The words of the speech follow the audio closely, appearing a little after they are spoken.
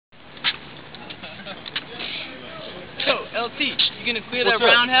LT, you gonna clear that What's up?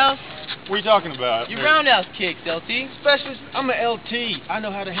 roundhouse? What are you talking about? Your roundhouse kicks, LT. Specialist, I'm an LT. I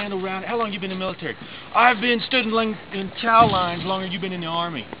know how to handle round. How long you been in the military? I've been stood in chow lines longer than you've been in the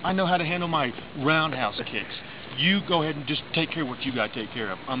Army. I know how to handle my roundhouse kicks. You go ahead and just take care of what you got to take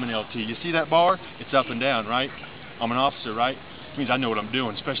care of. I'm an LT. You see that bar? It's up and down, right? I'm an officer, right? Which means I know what I'm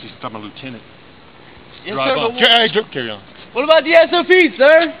doing, especially since I'm a lieutenant. Yes, Drive sir, on. Carry on. what about the SOP,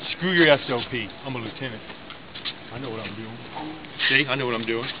 sir? Screw your SOP. I'm a lieutenant. I know what I'm doing. See? I know what I'm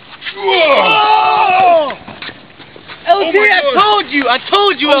doing. Oh! LT, my I God.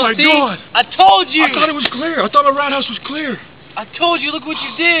 told you, Oh my LT. God. I told you. I thought it was clear. I thought my roundhouse was clear. I told you, look what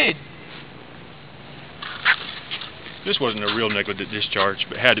you did. This wasn't a real negligent discharge,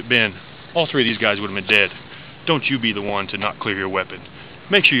 but had it been, all three of these guys would have been dead. Don't you be the one to not clear your weapon.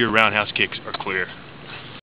 Make sure your roundhouse kicks are clear.